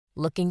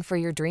Looking for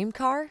your dream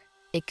car?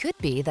 It could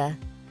be the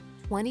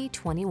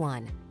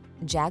 2021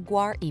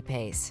 Jaguar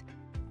E-Pace.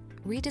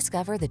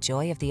 Rediscover the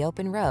joy of the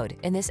open road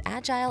in this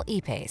agile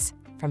E-Pace.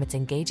 From its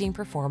engaging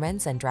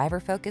performance and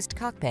driver-focused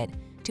cockpit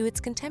to its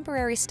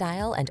contemporary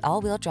style and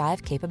all-wheel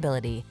drive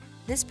capability,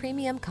 this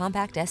premium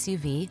compact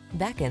SUV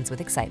beckons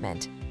with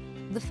excitement.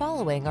 The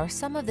following are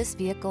some of this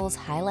vehicle's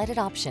highlighted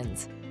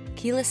options: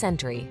 keyless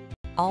entry,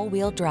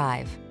 all-wheel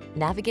drive,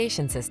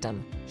 navigation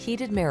system,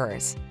 heated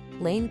mirrors,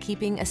 lane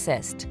keeping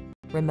assist,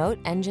 remote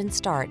engine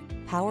start,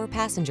 power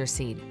passenger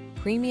seat,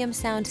 premium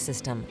sound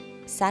system,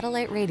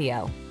 satellite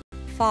radio,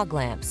 fog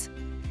lamps.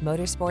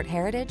 Motorsport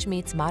heritage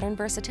meets modern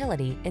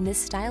versatility in this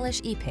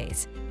stylish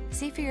E-Pace.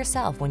 See for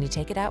yourself when you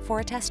take it out for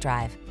a test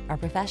drive. Our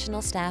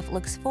professional staff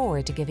looks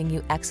forward to giving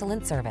you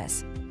excellent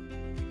service.